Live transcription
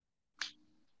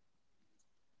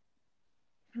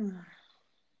Hello.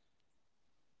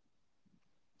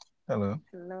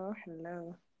 Hello,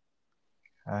 hello.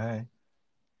 Hi.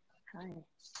 Hi.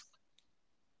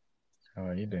 How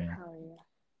are you doing? How are you?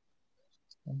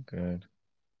 I'm good.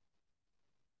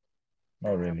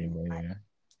 Not really, Um, but I, yeah.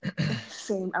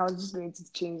 Same. I was just going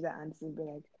to change that answer and be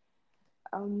like,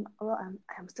 well,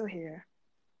 I'm still here.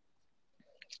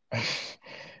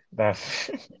 That's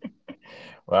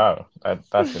wow.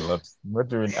 That's a lot. What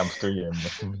do you mean I'm still here?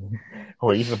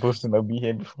 Were you supposed to not be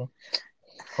here before?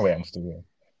 Oh wait, I'm still here.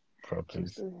 Bro, I'm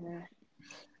please. still here.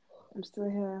 I'm still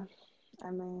here.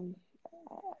 I mean,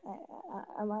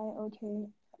 am I okay?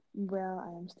 Well,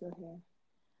 I am still here.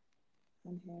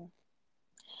 I'm here.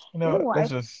 You know what? Let's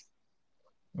just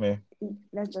me.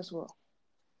 Let's just well.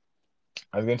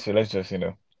 I was going to say let's just,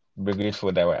 be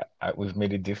grateful that we've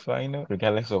made it this far,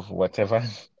 regardless of whatever,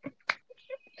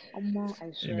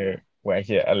 I swear. we're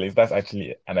here. At least that's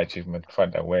actually an achievement, the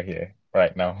fact that we're here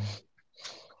right now.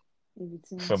 If it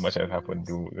So seems much to has be happened.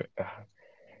 honest.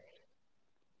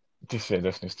 This year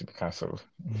just needs to be cancelled.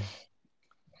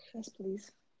 Yes,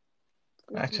 please.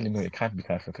 Please, Actually, no, please. it can't be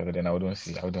cancelled because then I wouldn't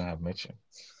have met you.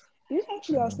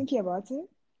 Actually, I was So, thinking about it.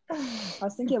 I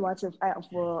was thinking about it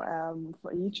for a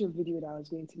YouTube video that I was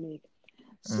going to make.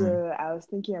 mm, So I was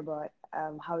thinking about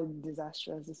how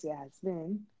disastrous this year has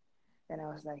been, and I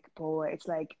was like, boy, it's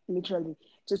like literally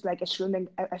just like a Schrodinger.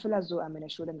 I feel as though I'm in a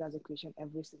Schrodinger's equation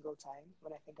every single time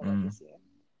when I think about mm, this year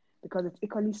because it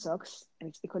equally sucks and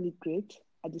it's equally great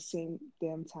at the same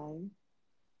damn time.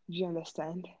 Do you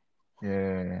understand?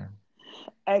 yeah.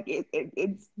 Like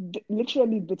it's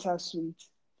literally bittersweet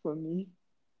for me.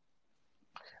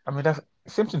 I mean, that's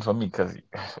same thing for me because,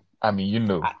 I mean,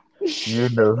 I, you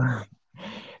know,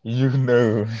 you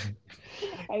know.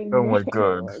 I Oh know. my Oh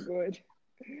God. my god.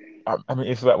 I mean,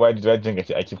 it's like, why did I drink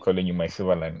it? I keep calling you my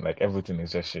silver line. Like, everything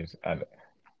is just shit. And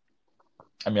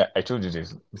I mean, I told you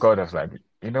this. God was like,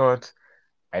 you know what?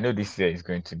 I know this year is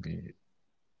going to be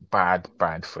bad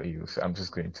for you. So I'm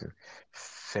just going to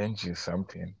send you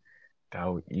something that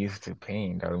will ease the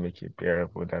pain, that will make it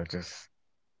bearable, that will just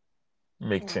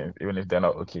make Oh. things, even if they're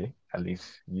not okay, at least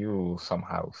you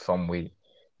somehow, some way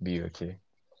be okay.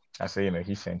 I say,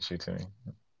 he sent you to me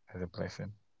as a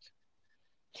blessing.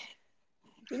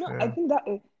 I So, think that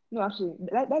no, actually,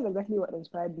 that's exactly what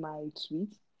inspired my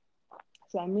tweet.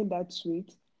 So I made that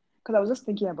tweet because I was just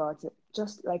thinking about it.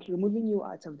 Just like removing you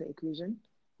out of the equation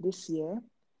this year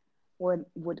would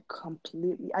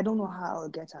completely. I don't know how I'll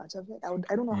get out of it.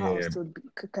 I don't know how I'll yeah, still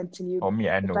continue for me,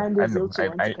 I if know, I'm the I know, will to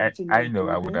want to I continue know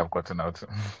I would breathing. have gotten out.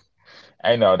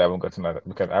 I know I would have gotten out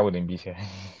because I wouldn't be here.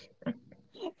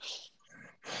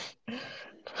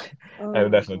 I Oh know my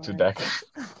that's not too god, dark.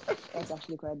 that's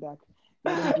actually quite dark.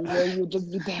 You wouldn't be here. You'd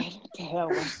just be dead. What the hell,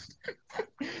 man?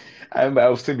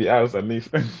 I'll still be out at least.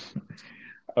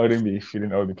 I wouldn't be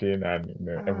feeling all the pain and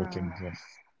everything Ah. just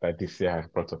that this year has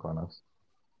brought upon us.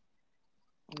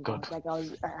 Oh God, God. like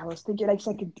I was thinking, like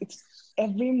it's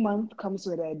every month comes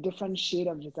with a different shade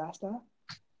of disaster,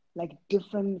 like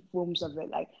different forms of it.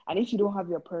 Like, and if you don't have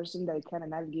your person that you kind of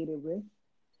navigate it with,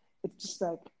 it's just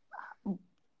like,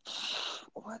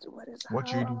 what is What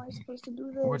do you how am do? I supposed to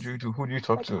do What this? do you do? Who do you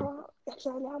talk Like, to? how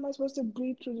exactly how am I supposed to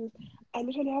breathe through this? I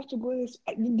literally have to go this.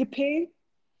 The pain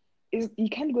is you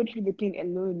can't go through the pain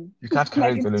alone. You can't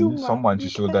carry Like it it's too alone. much. Someone to You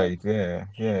shoulder can't. it. Yeah,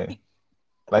 yeah.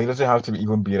 Like it doesn't have to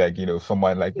even be like,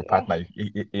 someone like a Yeah. partner,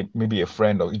 maybe a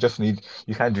friend, or you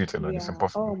can't do it alone. It's Yeah. Oh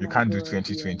impossible. You my can't do God.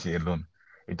 2020 Yes. alone.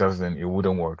 It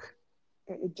wouldn't work.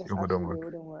 It It just wouldn't absolutely work.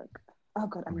 wouldn't work. Oh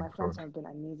God, I and mean, my friends God. have been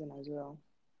amazing as well.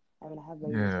 I mean, I have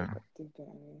very little, Yeah, but they've been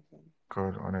amazing.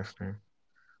 God, honestly.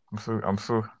 I'm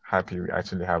so happy we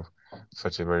actually have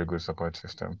such a very good support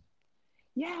system.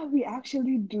 Yeah, we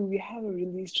actually do. We have a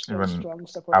really Even strong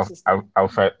support system.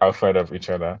 outside of each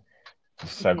other, the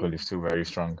circle Hmm. is still very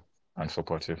strong and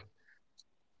supportive.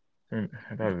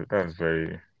 That's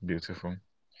very beautiful.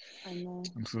 I know.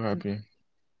 I'm so happy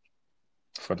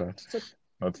for that. So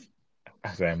Not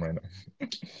as I am right now.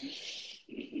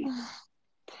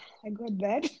 I got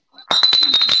that.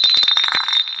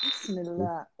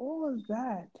 Bismillah. What was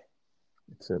that?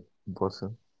 It's a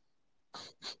bottle.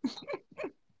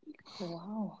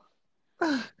 Wow.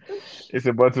 It's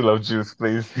a bottle of juice,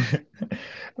 please.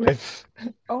 Let's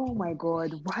Oh my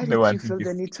God. Why no did one you think feel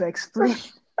the it's need to explain?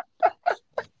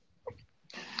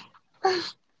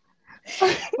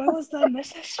 Why was that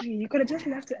necessary? You could have just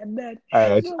left it at that. No. I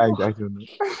don't know.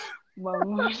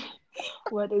 Mahmoud,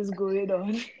 what is going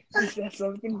on? Is there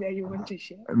something that you want to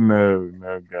share? No,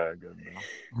 no, God,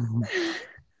 no.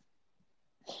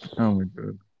 Oh my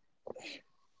God.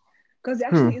 Because they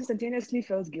Hmm. actually instantaneously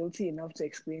felt guilty enough to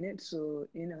explain it. So,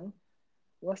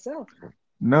 what's up?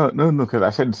 No, no, no, because I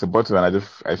said it's a bottle and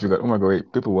I figured, oh my God,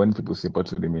 wait, when people say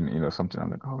bottle, they mean, something. I'm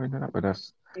like, oh, wait, no, no, but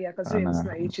that's, Yeah, I don't considering this is know.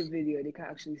 not a YouTube video, they can't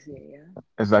actually see it, yeah?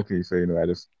 Exactly. So, I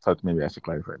just thought maybe I should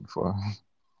clarify before.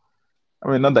 I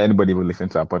mean, not that anybody will listen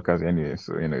to our podcast anyway,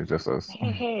 so, it's just us.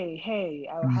 Hey, hey, hey,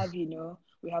 I'll have you know,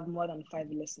 we have more than 5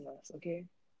 listeners, okay?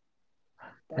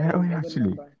 That Yeah, oh, is yeah, a good actually,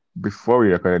 number. before we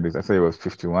recorded this, I said it was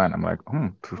 51. I'm like,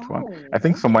 51. I Oh,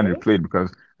 think someone okay. replayed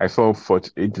because I saw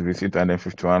 48 visit and then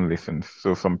 51 listens.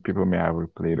 So some people may have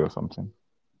replayed or something.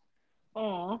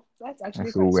 Oh, that's And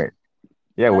actually so quite,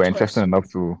 we're that's quite interested enough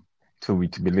sweet. to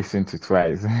be listened to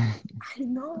twice. I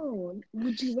know.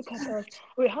 Would you look at us?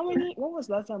 Wait, when was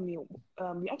last time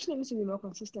we actually need to be more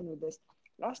consistent with this.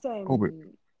 Last Oh, wait,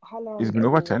 time, how it's long been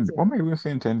over ago 10. was What it? am I even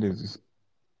saying 10 days? It's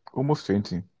almost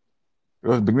 20. It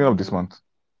was the beginning of this Mm, month.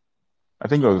 I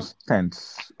think it huh. was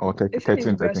 10th or The thing is,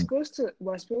 13th, I think.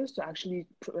 we're supposed to actually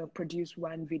produce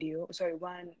one video. Sorry,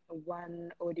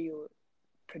 one audio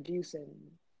producing.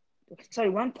 Sorry,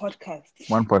 one podcast.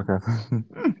 One podcast.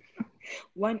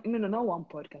 One no no not one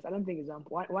podcast. I don't think it's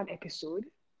one episode.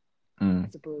 I Mm,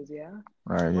 suppose yeah,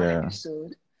 right, one yeah.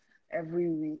 episode every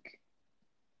week.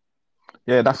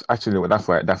 Yeah, that's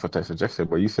what I suggested.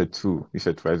 But you said two. You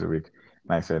said twice a week.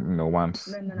 And I said, once.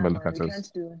 No no no But look no. at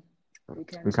us. We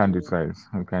We can't can't do do twice.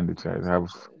 We can't do twice. I have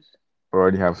pictures.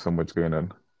 already have so much going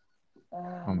on.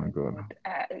 Oh Oh my my God. god!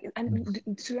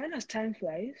 And to be honest, time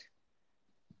flies.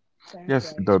 Time Yes,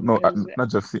 flies no, because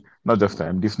not just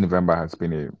time. This November has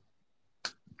been a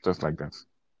just like that.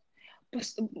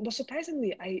 but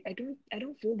surprisingly, I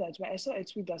don't feel that way. I saw a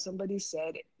tweet that somebody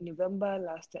said November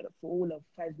lasted a full of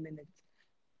 5 minutes,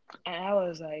 and I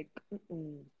was like,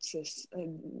 sis,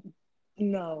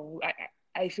 no,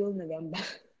 I feel November.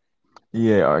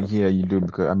 Yeah, yeah, you do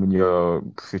because I mean your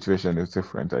situation is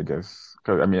different, I guess.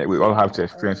 Because I mean we all have to Yeah,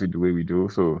 experience it the way we do.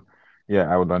 So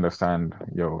yeah, I would understand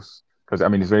yours. Because I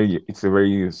mean it's a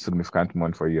very significant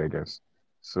month for you, I guess.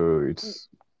 So it's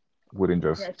wouldn't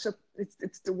yeah. just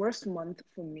It's the worst month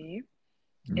for me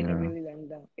yeah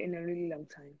in a really long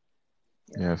time.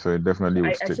 Yeah. yeah. So it definitely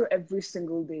would I stick. feel every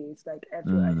single day. It's like I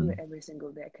feel it Mm. every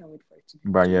single day. I can't wait for it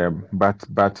But to be yeah, over.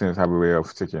 bad things have a way of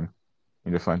sticking.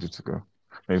 You just want it to go.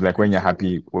 It's like when you're Absolutely.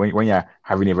 happy, when you're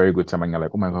having a very good time and you're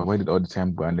like, oh my God, where did all the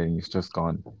time go? And then it's just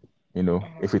gone.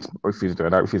 Uh-huh. If it's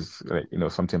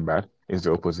like, something bad, it's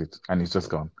the opposite and it's just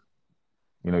gone.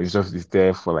 It's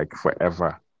there for like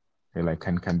forever. You're like,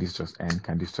 can this just end?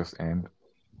 Can this just end?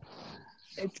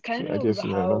 It's So kind I of guess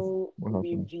yeah, that's how what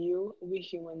happened. we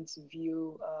humans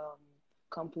view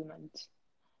compliment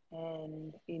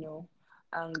and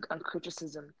and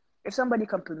criticism. If somebody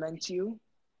compliments you,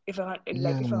 if 100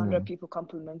 Yeah, people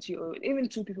compliment you, or even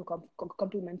two people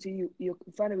compliment you, you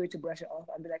find a way to brush it off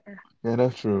and be like, yeah,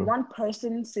 that's when true. one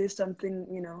person says something,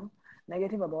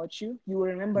 negative about you, you will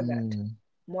remember that Yeah.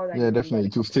 more than you Yeah, remember definitely.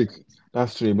 the To stick. compliment.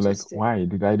 That's true. You'll be It will like, stick. why?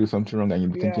 Did I do something wrong? And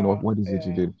you'll be thinking, Yeah, what is it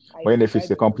you yeah. did? But then if I it's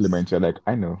a did this. compliment, you're like,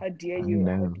 I know. How dare I you?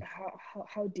 know.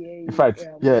 How dare In you? fact,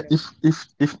 yeah,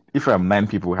 if nine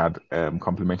people had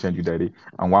complimented you daddy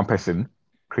and one person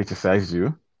criticized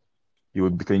you, you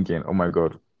would be thinking, oh my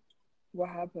God, What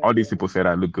all happened? these Yeah, people said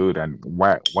I look good and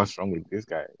what's wrong with this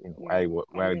guy? yeah.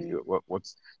 I why mean,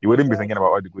 what's you wouldn't be thinking about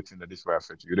exactly. all the good things that this guy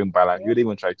said to you. You didn't balance you Yeah. wouldn't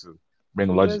even try to bring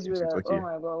You logic just be into it. like, oh Okay,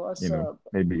 my God, what's up?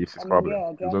 maybe it's I his mean, problem.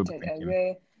 yeah, You just be granted, I thinking,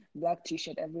 wear black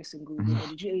t-shirt every single day, but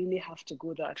did you really have to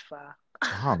go that far?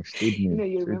 Shade me,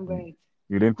 You shade remember me. it.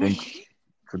 You didn't think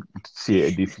to see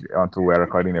this until we're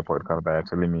recording a podcast that you're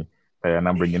telling me that you're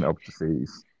not bringing up to say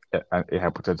is a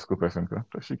hypothetical person.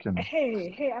 So she can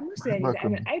Hey, I'm not saying anything. back I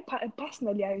mean, on.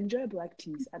 personally, I enjoy black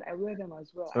tees and I wear them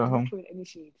as well. I'm not Um, showing any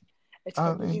shade. It's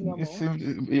completely normal.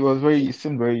 it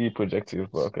seemed very projective,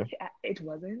 but okay. It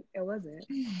wasn't. It wasn't.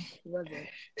 It wasn't.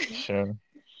 Sure.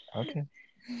 Okay.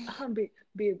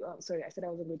 Babe. Sorry, I said I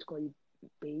wasn't going to call you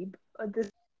babe. This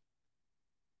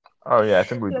Oh yeah, I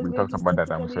think we, let's we make talked this about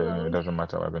that. I'm totally sure it wrong. doesn't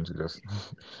matter. We're going to just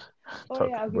Oh talk.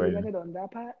 yeah, okay, But we yeah, landed on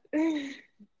that part.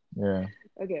 yeah,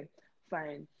 Okay,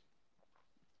 fine.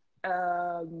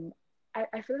 Um,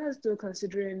 I feel as though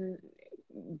considering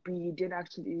we didn't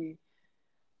actually,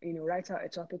 write out a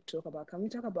topic to talk about, can we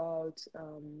talk about,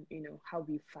 how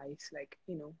we fight, like,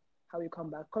 how we come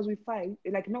back? Because we fight,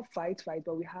 like, not fight,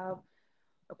 but we have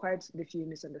quite the few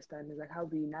misunderstandings, like how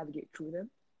we navigate through them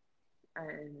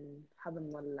and have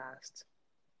them not last.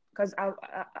 Because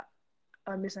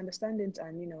our misunderstandings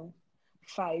and,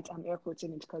 fight, I'm air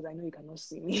quoting it because I know you cannot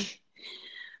see me.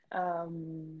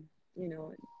 um, you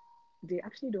know, they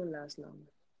actually don't last long,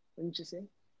 wouldn't you say?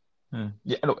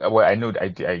 yeah. No, well, I do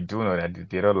know that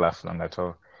they don't last long at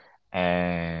all.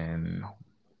 And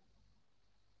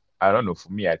I don't know.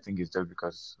 For me, I think it's just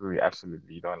because we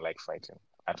absolutely don't like fighting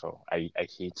at all. I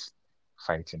hate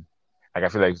fighting. Like I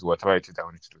feel like whatever it is that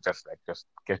we need to do, just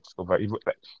get over. Even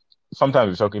like sometimes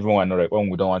we talk even when when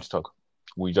we don't want to talk,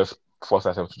 we just force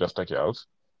ourselves to just talk it out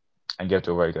and get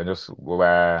over it, and just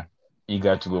we're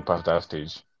eager to go past that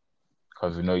stage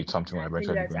because we know it's something we're I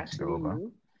think eventually that's going to get actually over.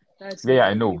 you. That's Yeah, yeah,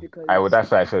 I literally you know. I would. because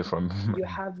That's why I said from. you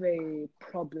have a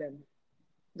problem.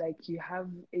 Like you have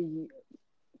a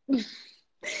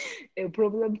a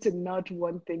problem to not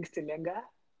want things to linger.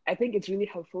 I think it's really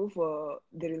helpful for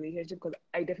the relationship because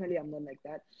I definitely am not like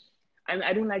that.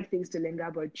 I don't like things to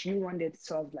linger, but you want it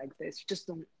solved like this. You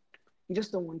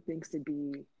just don't want things to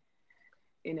be,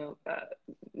 you know,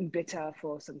 bitter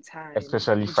for some time.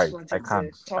 Especially You just fight. want it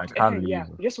to I talk. can't Yeah, leave.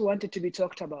 you just want it to be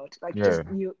talked about. Like Yeah. just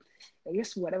you, I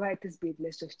guess whatever it is, babe.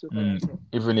 Let's just talk about it.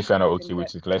 Even if you're not I okay think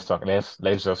that with it, let's talk. Let's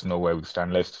just know where we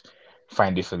stand. Let's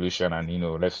find a solution,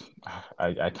 and let's.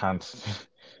 I can't.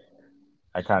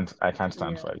 I can't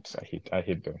stand yeah. fights. I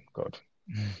hate them. God.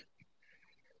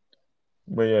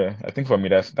 But yeah, I think for me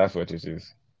that's what it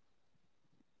is.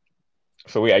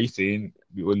 So wait, are you saying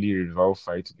we only resolve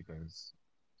fights because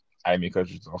I make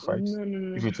us resolve fights? No, no,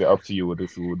 If no. it were up to you, would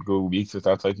if you would go weeks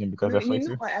without fighting because No, they're you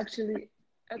know, fighting? I actually,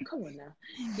 come on now,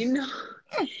 you know,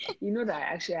 you know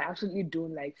that I absolutely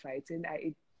don't like fighting.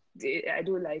 I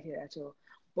don't like it at all.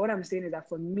 But what I'm saying is that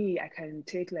for me, I can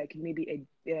take like maybe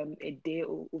a day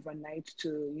or overnight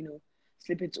to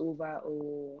sleep it over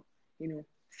or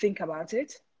think about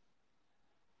it.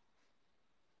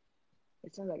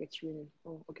 It sounds like it's raining.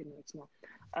 Oh, okay, no, it's not.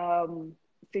 Um,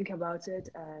 think about it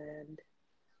and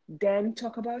then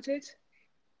talk about it.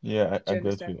 Yeah, Do I you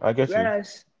get understand? you. I get you.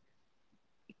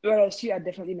 Whereas you are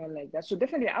definitely not like that. So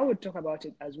definitely I would talk about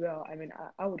it as well. I mean,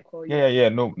 I would call Yeah, yeah, you, yeah.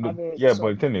 No, no, have a yeah. But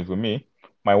talk. the thing is, with me,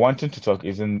 my wanting to talk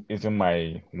isn't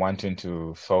my wanting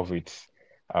to solve it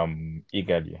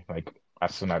eagerly. Like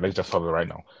as soon as let's just solve it right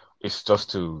now. It's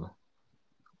just to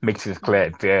make things Mm-hmm.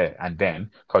 clear there and then,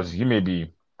 because you may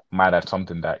be mad at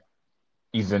something that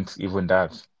isn't even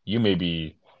that. You may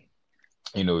be,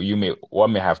 you may what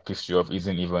may have pissed you off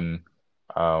isn't even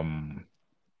um,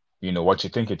 what you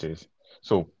think it is.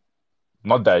 So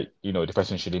not that, the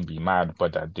person shouldn't be mad,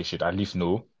 but that they should at least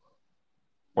know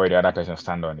where the other person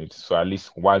stand on it. So at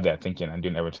least while they're thinking and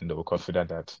doing everything, they will consider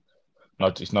that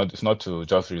it's not to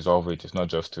just resolve it. It's not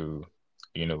just to,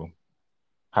 you know,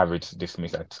 have it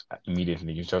dismissed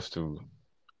immediately. It's just to,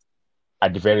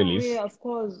 at the very No, least, yeah, of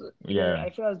course. Yeah, yeah. I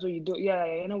feel as though you don't. Yeah,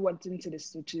 you're not wanting to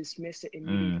dismiss it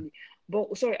Mm. immediately.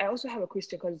 But sorry, I also have a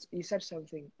question because you said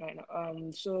something right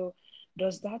now. So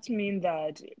does that mean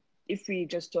that if we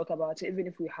just talk about it, even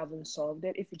if we haven't solved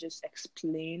it, if we just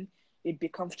explain, you'd be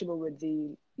comfortable with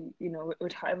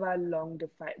with however long the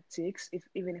fight takes, if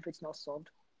even if it's not solved?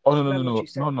 Oh no Is no that no what no you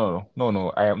no said? no no no!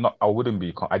 I am not. I wouldn't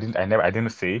be. I didn't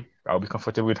say I'll be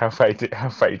comfortable with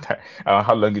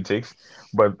how long it takes.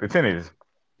 But the thing is,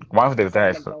 once It there's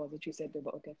sounded that, like that was what you said, though,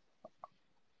 but okay.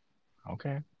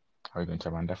 okay. Are we going to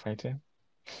Amanda fighting?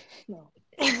 No.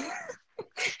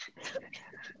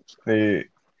 The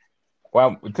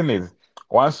the thing is,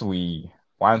 once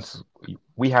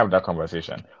we have that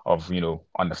conversation of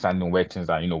understanding where things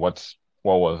are,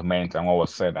 what was meant and what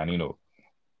was said, and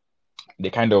they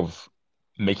kind of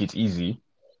make it easy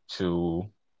to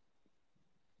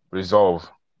resolve.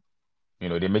 They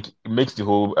it makes the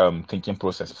whole thinking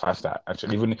process faster.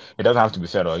 Actually, even it doesn't have to be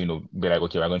said or be like,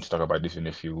 okay, we're going to talk about this in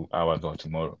a few hours or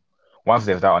tomorrow. Once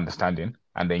there's that understanding,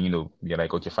 and then you're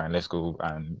like, okay, fine, let's go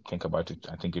and think about it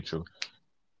and think it through.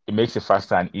 It makes it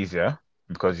faster and easier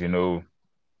because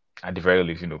at the very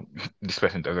least, this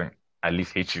person doesn't at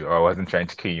least hate you or wasn't trying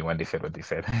to kill you when they said what they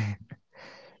said.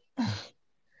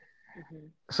 Hmm.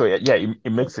 So yeah, yeah,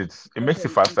 it But makes it God makes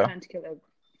it forbid, you faster. can't kill a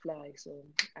fly, so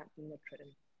I'm not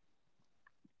threatened.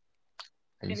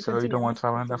 Are you And sure you don't continue, want to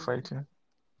have another continue. fight? Yeah?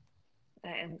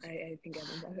 I think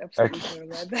I'm absolutely Okay, sure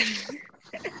about that.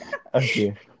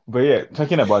 okay. But yeah,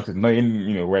 talking about it,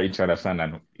 knowing where each other stand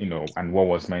and and what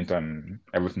was meant and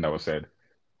everything that was said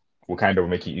will kind of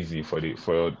make it easy for the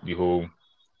whole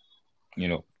you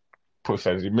know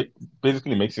process.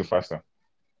 Basically makes it faster.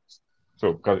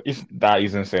 So, because if that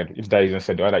isn't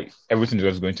said, like everything is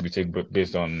just going to be taken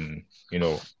based on you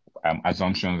know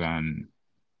assumptions and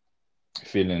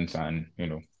feelings and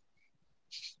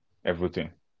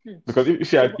everything. Hmm. Because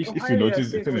if you While you're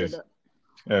notice, the saying thing all of is, that,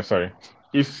 sorry,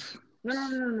 if no, no,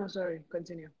 no, no, no, sorry,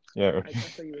 continue. yeah, I okay,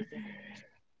 thought you were saying.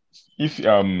 if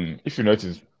you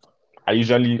notice, I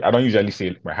don't usually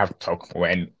say I have to talk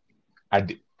when at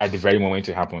the very moment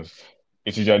it happens.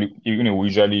 It's usually we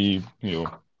usually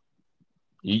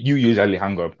You usually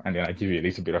hang up, and then I give you a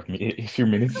little bit of a few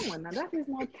Come minutes. on now, that is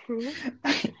not proof.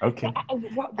 Okay.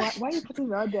 Why are you putting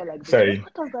me out there like this? Sorry,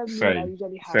 What does that mean? I sorry,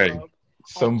 usually hang sorry. up.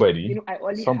 Somebody, I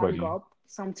only hang somebody, up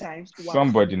sometimes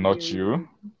somebody, when not you, you.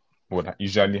 would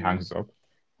usually Mm-hmm. hangs up,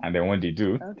 and then when they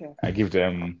do, Okay. I give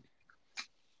them,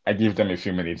 I give them a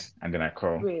few minutes, and then I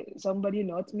call. Wait, somebody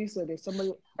not me, so there's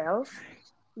somebody else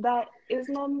that is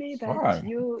not me that Wow,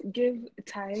 you give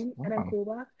time and then wow. call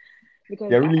back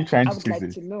because You're really trying I to would twist like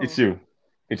it. to It's know. you.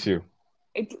 It's you.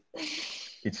 It,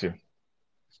 It's you.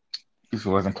 If it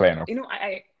wasn't clear enough.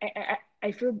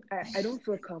 I feel I don't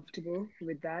feel comfortable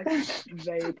with that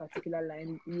very particular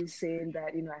line. You saying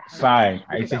that I hang up Fine.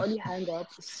 I because I think only hang up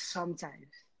sometimes.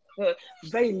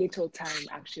 Very little time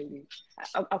actually.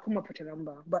 I'll come up with a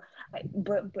number, but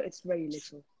it's very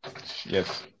little.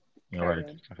 yes, you're Carry right.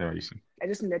 on. I feel what you say. I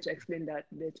just needed to explain that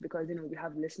bit because we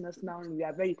have listeners now and we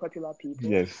are very popular people.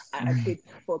 Yes. I'd hate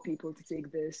for people to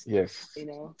take this, Yes. you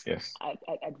know, Yes.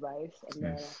 advice and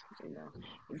Yes.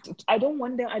 I don't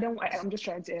want them. I don't. I'm just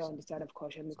trying to err on the side of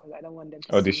caution because I don't want them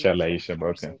to All this see me as that shallow but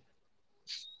okay. person.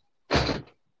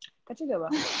 Kachigaba,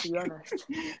 to be honest.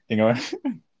 You know what?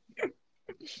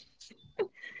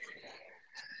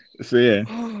 So yeah,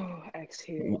 Oh,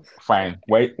 exhales. fine.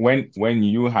 When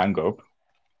you hang up,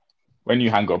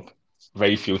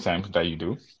 very few times that you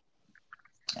do,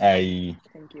 I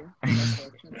Thank you for that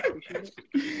correction. I appreciate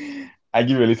it. I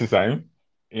give you a little time.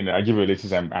 I give you a little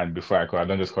time, and before I call, I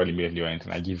don't just call immediately or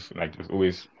anything. I give like there's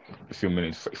always a few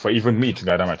minutes for even me to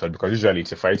gather my thought because usually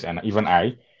it's a fight, and even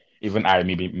I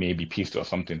may be pissed or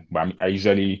something. But I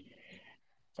usually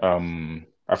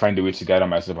I find a way to gather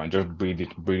myself and just breathe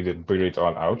it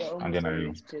all out, You're and almost then I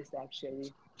always pissed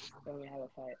actually when we have a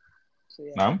fight. So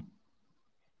yeah, now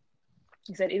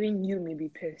he said even you may be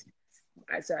pissed.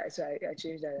 I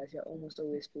changed that as you're almost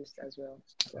always pissed as well.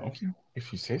 So. okay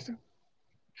if you say so.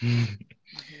 Mhm.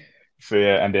 So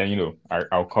yeah, and then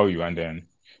I'll call you, and then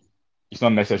it's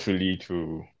not necessarily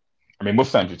to. I mean,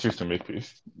 most times you choose to make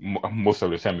peace. Most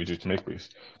of the time you choose to make peace,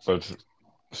 but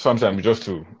sometimes just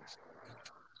to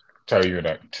tell you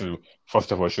that to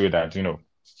first of all show you that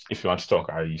if you want to talk,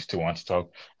 I still want to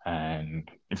talk, and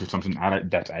if it's something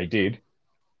that I did,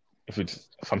 if it's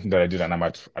something that I did and I'm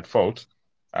at fault,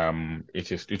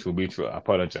 it will be to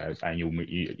apologize, and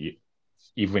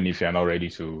even if you're not ready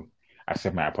to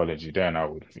accept my apology, then I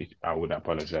would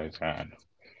apologize, and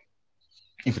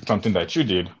if it's something that you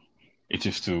did, it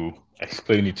is to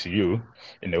explain it to you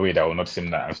in a way that will not seem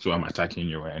that as though I'm attacking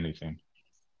you or anything.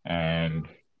 And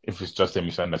if it's just a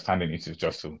misunderstanding, it is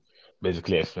just to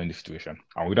basically explain the situation.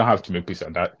 And we don't have to make peace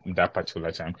at that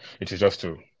particular time. It is just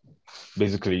to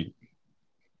basically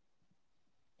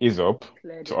ease up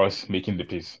Clear to the air. us making the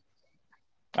peace.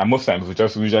 And most times we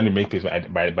just usually make peace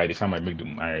by the time I make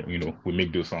them, we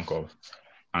make those phone calls.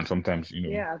 And sometimes,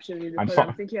 Yeah, actually, and because I'm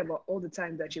fun, thinking about all the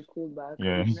times that you've called back.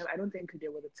 yeah, I don't think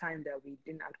there was a time that we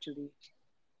didn't actually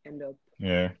end up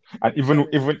yeah. And even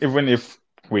calling. even even if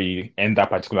we end that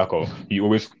particular call, you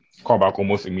always call back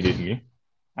almost immediately,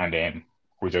 and then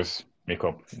we just make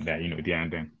up there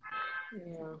and then.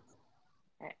 Yeah,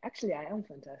 I am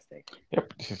fantastic.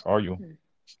 Yep, this is all you. Hmm.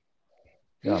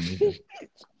 Yeah, amazing.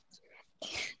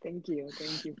 Thank you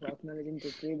for acknowledging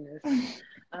the greatness.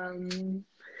 Um,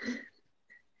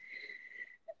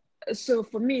 so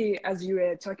for me, as you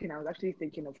were talking, I was actually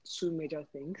thinking of two major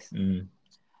things. Mm,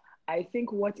 I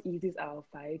think what eases our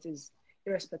fight is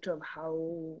irrespective of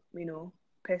how,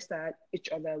 pissed at each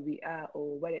other we are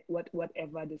or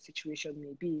whatever the situation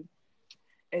may be,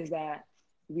 is that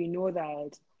we know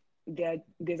that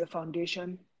there's a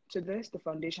foundation to this. The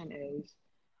foundation is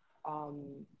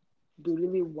um, we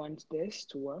really want this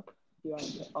to work. We want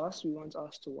us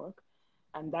to work.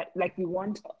 And that like we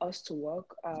want us to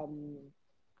work,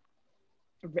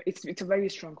 it's a very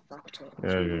strong factor.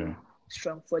 It's yeah, yeah. really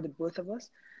strong for the both of us.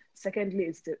 Secondly,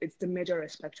 it's the major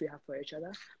respect we have for each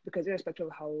other because irrespective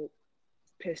of how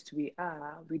pissed we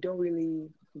are, we don't really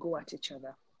go at each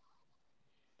other.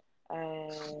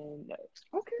 And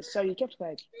Okay. sorry, you kept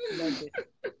quiet about this.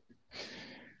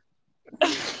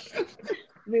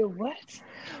 Wait, what?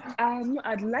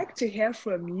 I'd like to hear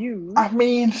from you. I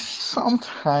mean,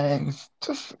 sometimes,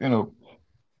 just,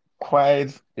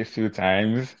 quite a few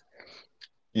times,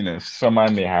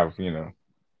 someone may have,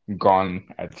 gone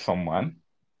at someone,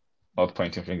 not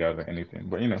pointing fingers or anything,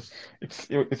 but,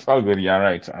 it's all good. You're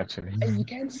right, actually. And you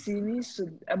can't see me, so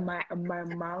my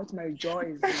mouth, my jaw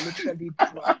is literally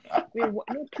dropped. Wait, what?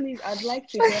 No, please. I'd like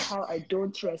to hear how I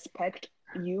don't respect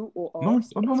you or No,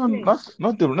 us. no, no, no, Explain.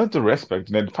 not the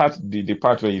respect. The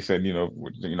part where you said,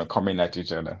 coming at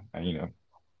each other, and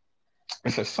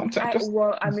It's just sometimes I just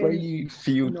well, I mean, very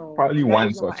few, no, probably that is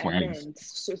once not or what I twice. meant.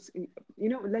 So,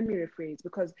 let me rephrase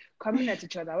because coming at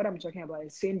each other, what I'm talking about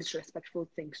is saying disrespectful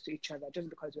things to each other just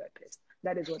because we're pissed.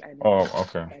 That is what I meant Oh,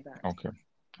 okay, by that. okay,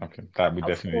 okay. That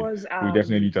Of course, we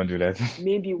definitely don't do that.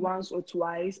 maybe once or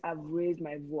twice I've raised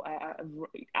my voice,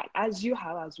 as you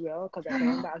have as well, because I can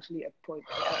remember actually a point.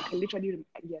 I can literally,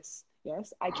 yes,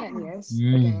 yes, I can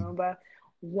Mm, remember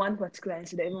one particular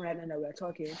incident, even right now that we're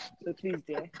talking. So please,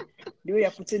 dear, the way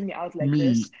you're putting me out like me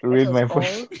this, raise my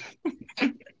voice.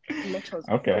 let us.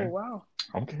 Oh Okay, wow,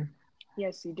 okay.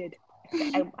 yes, you did.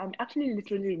 I'm actually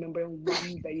literally remembering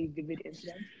one very vivid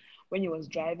incident when you was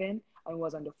driving and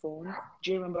was on the phone.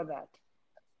 Do you remember that?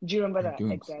 Do you remember I that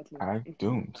don't. exactly? I Hmm.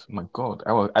 don't. My God,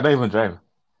 I don't even drive.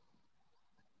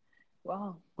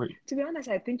 Wow. Wait, To be honest,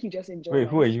 I think you just enjoy wait.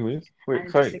 Who are life you with? Wait, and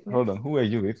the sorry. Hold sickness. on. Who are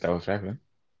you with? That was driving,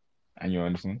 and you're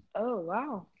on the phone. Oh,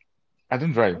 wow. I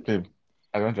don't drive, Okay. babe.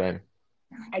 I don't drive.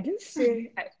 I didn't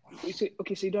say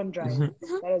okay, so you don't drive.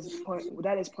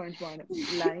 That is point one.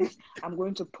 Lines I'm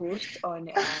going to post on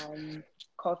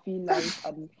coffee life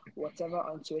and whatever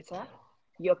on Twitter.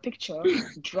 Your picture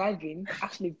driving,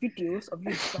 actually videos of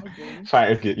you driving.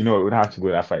 Fine. Okay. You know what? We don't have to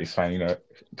go that far. It's fine. You know,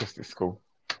 just it's cool.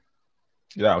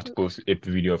 You don't have to post a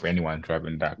video of anyone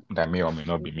driving that may or may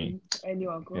not be me.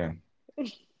 Anyone go. Yeah.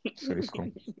 So it's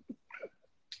cool.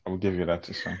 I will give you that.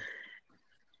 It's fine.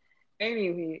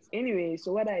 Anyway,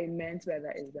 so what I meant by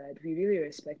that is that we really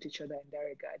respect each other in that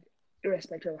regard,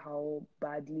 irrespective of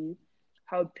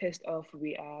how pissed off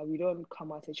we are. We don't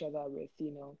come at each other with,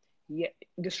 yeah,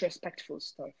 disrespectful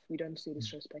stuff. We don't say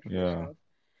disrespectful Yeah. stuff.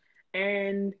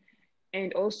 And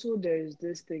and also there's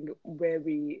this thing where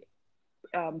we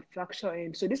factor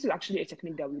in. So this is actually a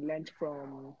technique that we learned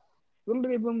from. Remember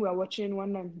when we were watching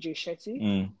one of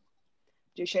Mm.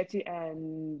 Jay Shetty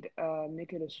and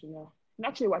Make It a Sooner. And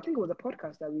actually, I think it was a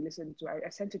podcast that we listened to. I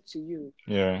sent it to you.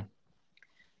 Yeah.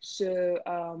 So,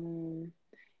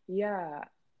 yeah,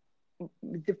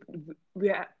 the, we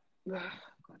are. God,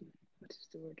 what is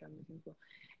the word I'm looking for?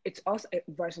 It's us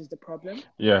versus the problem,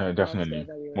 Yeah. not the Definitely.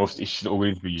 other way Most around. it should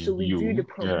always be So we view the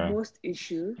you. Yeah. most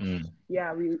issue, Mm.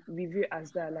 yeah, we view it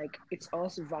as that like it's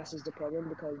us versus the problem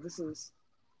because this is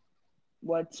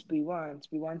what we want.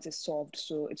 We want it solved.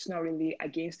 So it's not really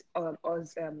against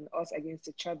us against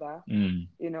each other, Mm.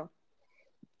 you know,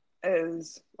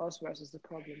 as us versus the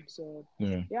problem. So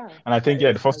Yeah. yeah, And I that think,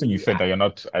 yeah, the is first how thing you we said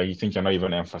that I think you're not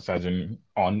even emphasizing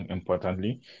on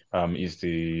importantly, is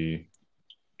the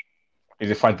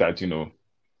fact that,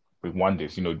 we want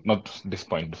this, not this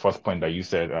point, the first point that you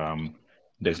said,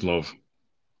 there's love,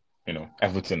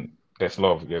 everything, there's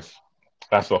love. Yes.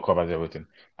 That's what covers everything.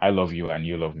 I love you and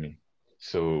you love me.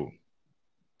 So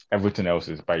everything else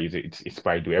is it's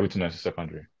by do. Everything else is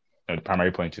secondary. And the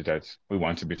primary point is that we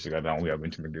want to be together and we are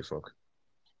going to make this work.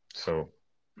 So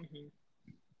hmm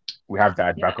we have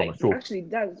that yeah, back of us. So actually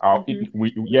that's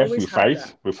we yes, always have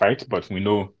that. we fight, but we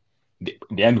know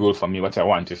the end goal for me, what I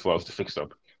want is for us to fix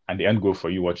up, and the end goal for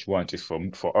you, what you want is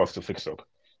for us to fix up.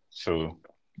 So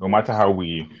no matter Yes. how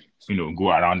we, go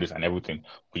around this and everything,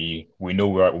 we know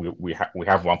where we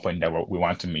have one point that we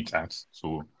want to meet at.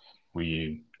 So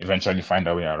we eventually find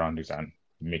our way around it and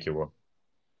make it work.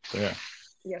 So yeah.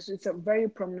 Yes, it's a very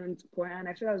prominent point, and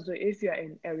I feel as though if you're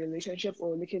in a relationship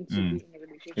or looking to be Mm. in a It's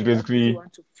relationship, or if you basically,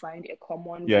 want to find a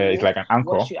common yeah, it's goal, like an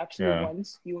anchor. what you actually Yeah. want,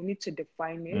 you will need to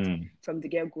define it Mm. from the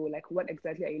get go. Like, what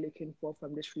exactly are you looking for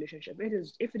from this relationship?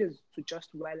 If it is to just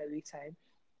while away time,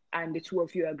 and the two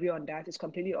of you agree on that, it's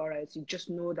completely all right. You just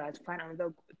know that find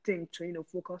another thing to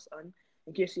focus on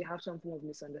in case you have some form of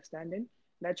misunderstanding.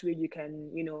 That way you can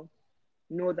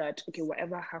know that okay,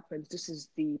 whatever happens, this is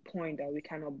the point that we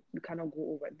cannot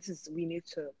go over. This is we need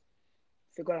to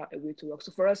figure out a way to work.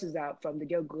 So for us is that from the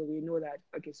get go we know that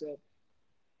okay, so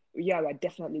yeah, we're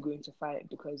definitely going to fight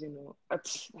because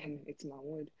it's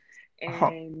Mahmoud,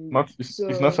 Uh-huh. and Not it's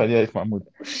not so Sadia, it's Mahmoud.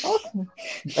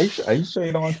 Okay. Are you sure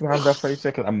you don't want to have that 30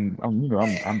 seconds?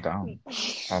 I'm down.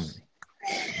 Um,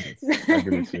 I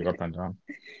give it to you up and down.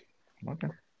 Okay.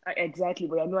 exactly.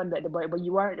 But I know that, but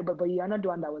you are, but you are not the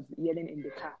one that was yelling in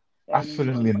the car,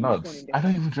 Absolutely on the not. phone in the I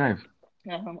don't car. even drive.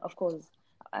 Of course.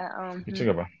 You check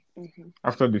about. Hmm.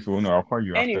 After this, no, I'll call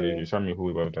you after this. You Anyway, show me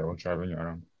who was that was driving you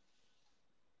around.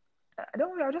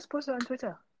 don't worry, I'll just post it on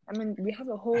Twitter. I mean, we have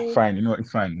a whole. Fine,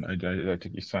 it's fine. I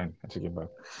think it's fine. I take it back.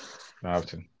 I don't have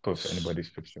to post anybody's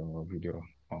picture or video.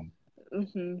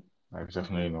 Hmm. It's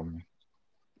definitely Hmm. not me.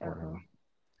 Uh-huh. Whatever.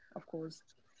 Of course.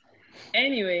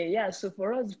 Anyway, yeah. So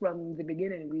for us from the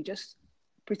beginning, we just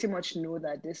pretty much know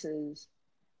that this is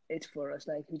it for us.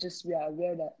 Like we are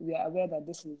aware that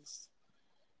this is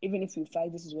even if we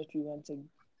fight, this is what we want to.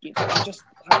 you just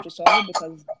have to solve it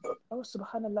because, oh,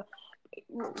 subhanallah,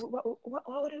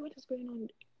 what is going on?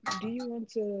 Do you want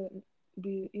to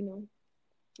be,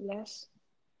 less?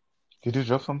 Did you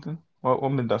drop something? What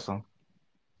made that sound?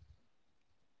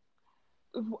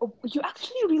 You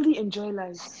actually really enjoy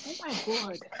life. Oh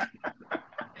my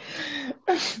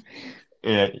God.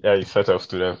 Yeah, you sort of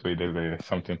stood up for it. There's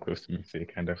something close to me, so you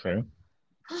kind of fell.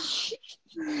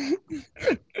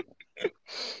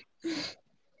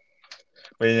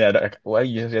 But yeah, why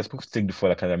you're supposed to take the fall?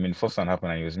 Like, I mean, first one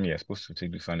happened and it was me. You're supposed to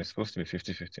take the fall. It's supposed to be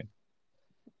 50-50.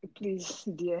 Please,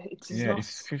 dear, it is Yeah, not.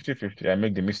 it's 50-50. I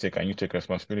make the mistake and you take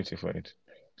responsibility for it.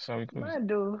 That's how it goes. Mad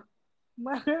though.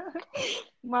 Mad.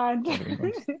 Mad. But it's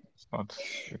not. It's not.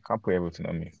 You can't put everything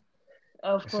on me.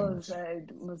 Of It's a course, mess. I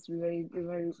must be very,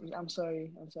 very. I'm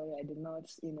sorry. I'm sorry. I did not,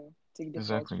 take the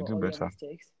fault Exactly. for Do all your better.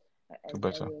 mistakes. Do I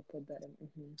better. will put that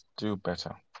in. Do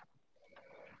better.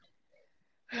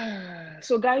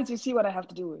 So, guys, you see what I have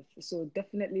to do with. So,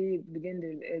 definitely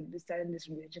starting this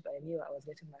relationship, I knew I was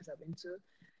getting myself into.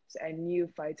 So, I knew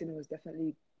fighting was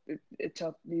definitely a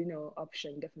top,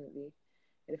 option. Definitely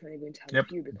going to have a Yep.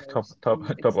 few Top because top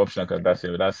top it's option because that's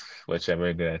it. That's what you're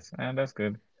very good at. And that's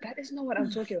good. that is not what I'm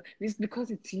talking about. It's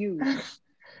because it's you.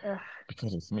 Uh,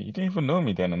 Because it's me. You didn't even know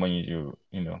me then when you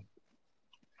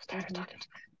started mhm. talking to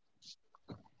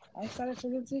I started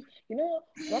talking to,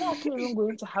 we're not actually even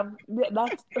going to have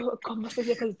that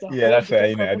conversation because it's a me. Yeah, whole that's why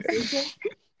different conversation.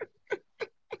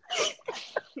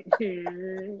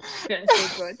 Oh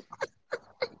God.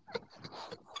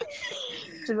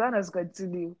 To be honest,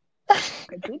 continue.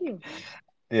 Continue.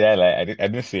 Yeah, like I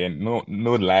didn't say no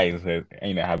lies that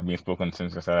have been spoken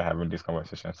since we started having this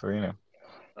conversation. So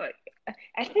Like,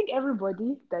 I think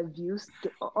everybody that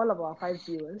all of our five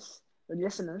viewers, the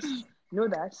listeners, know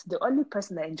that the only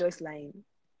person that enjoys lying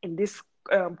in this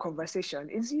conversation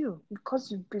is you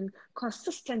because you've been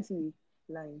consistently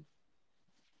lying.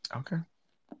 okay,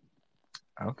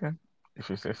 okay, if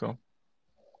you say so.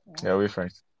 Yeah. Yeah, we're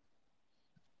right.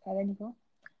 Kalaniko,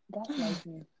 gaslight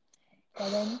me.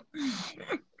 Kalani,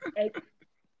 eh,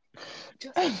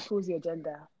 just expose your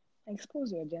gender.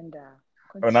 Expose your gender.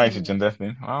 Oh, now it's a Continue. gender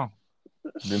thing. Wow,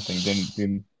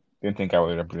 didn't think I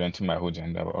was representing my whole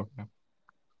gender, but okay.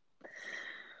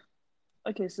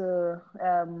 Okay, so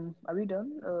are we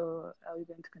done, or are we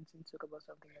going to continue to talk about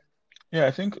something else? Yeah,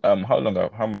 I think how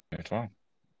many minutes? Wow.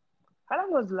 How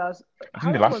long was the last? I think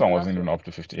How the long last was the one wasn't last even one? up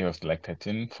to 50. It was like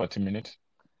 13, 40 minutes.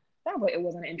 Yeah, but it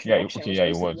was an Yeah, introduction. It okay, was yeah,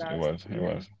 it supposed to was. It last. was. It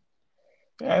was.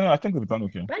 Yeah, no, I think we've done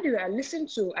okay. By the way, I listened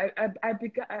to.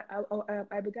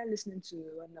 I began listening to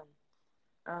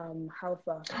How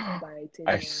Far by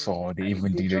I Temi saw they and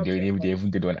even they did dropped their they pod.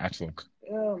 even did one artwork.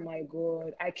 Oh my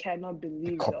God, I cannot The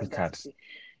believe the copycats. audacity.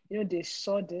 They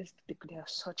saw this. They are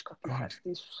such God, copycats.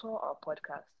 They saw our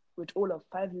podcast with all of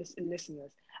five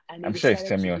listeners, and they I'm sure it's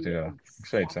decided Temi to do the Otedora. I'm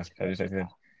sure it's her. exact replica.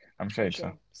 I'm sure I'm it's her.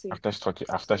 sure. See,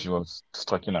 After see. she was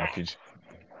stalking our page.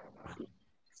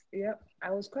 Yeah,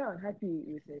 I was quite unhappy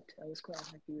with it. I was quite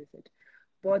unhappy with it.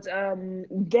 But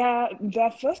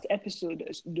their first episode,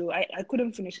 though, I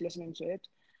couldn't finish listening to it.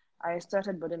 I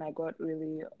started, but then I got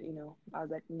really, I was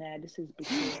like, nah, this is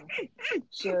betrayal.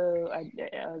 So I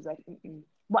was like, mm-mm.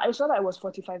 But I saw that it was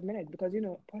 45 minutes because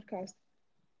podcasts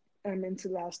are meant to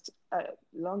last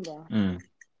longer. Mm.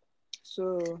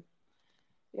 So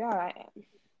yeah,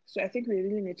 so I think we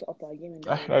really need to up our game in that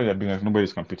Ah, that's regard. their business.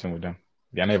 Nobody's competing with them.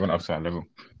 They're not even up to our level.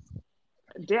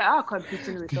 They are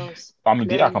competing with us, I mean,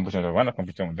 they are clearly, competing with them. We're not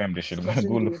competing with them. They should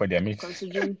go look for their mates.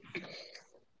 considering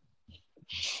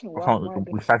wow, mad.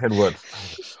 We started what?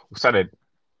 We started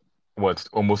what?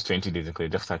 Almost 20 days ago. They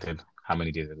just started how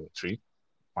many days ago? Three?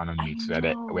 One on I meet. We're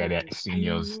their know, I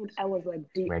seniors. know. I was like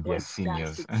the We're their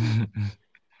seniors. audacity.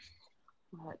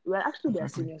 Well, actually, they are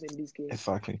Exactly. seniors in this game.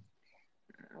 Exactly.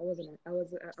 I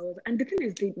was, and the thing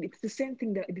is, it's the same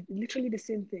thing. Literally the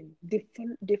same thing. They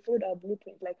followed our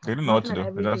blueprint. Like They don't know what nothing to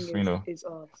and do. They everything just, is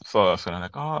us. saw us and I'm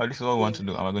like, oh, this is what we want Yeah. to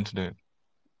do. Am I going to do it?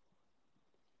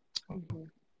 Mm-hmm.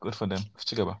 Good for them.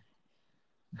 Chigaba.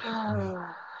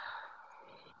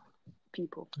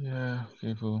 People. Yeah,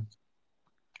 people.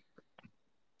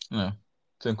 Yeah.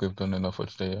 I think we've done enough for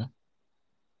today, yeah?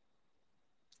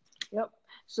 Yep.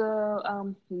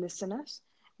 So, listeners,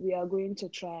 we are going to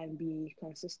try and be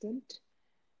consistent.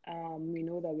 We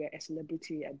know that we're a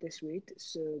celebrity at this rate,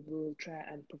 so we'll try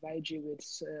and provide you with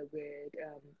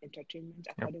entertainment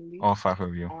Yep. accordingly. All five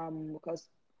of you. Because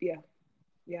yeah,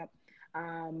 yeah.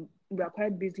 We are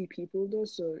quite busy people though,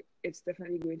 so it's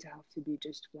definitely going to have to be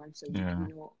just once a week. Yeah.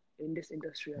 In this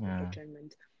industry of Yeah.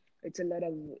 entertainment, it's a lot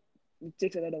of it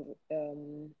takes a lot of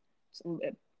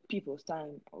people's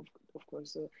time, of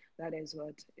course. So that is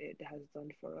what it has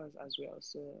done for us as well.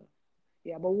 So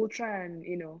yeah, but we'll try and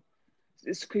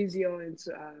squeeze you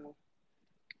into our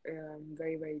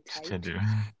very very tight Schedule.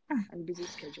 and busy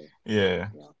schedule. Yeah.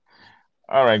 Yeah.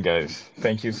 All right, guys.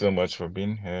 Thank you so much for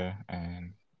being here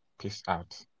and peace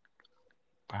out.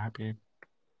 Bye, babe.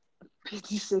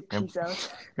 Please say Yep. peace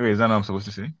out. Wait, is that what I'm supposed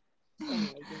to say? Oh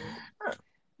my god.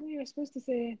 No, you're supposed to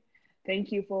say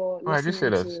thank you for Oh, I did say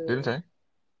listening that, didn't to. I?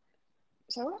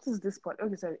 So what is this part?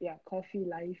 Okay, so yeah, coffee,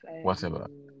 life, Whatever.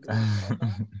 and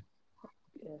whatever.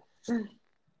 Yeah.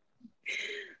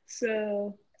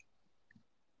 So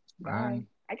bye. Bye.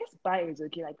 I guess bye is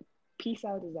okay. Like peace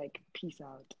out is like peace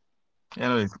out. Yeah,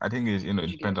 no, I think it You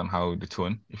depends get? on how the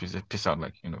tone. If you say peace out,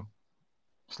 like,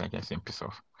 it's like I saying peace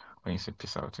off. When you say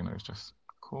peace out, it's just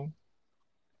cool.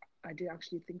 I did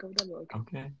actually think of that, but okay.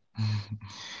 Okay.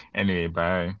 Anyway,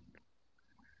 bye.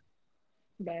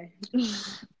 Bye.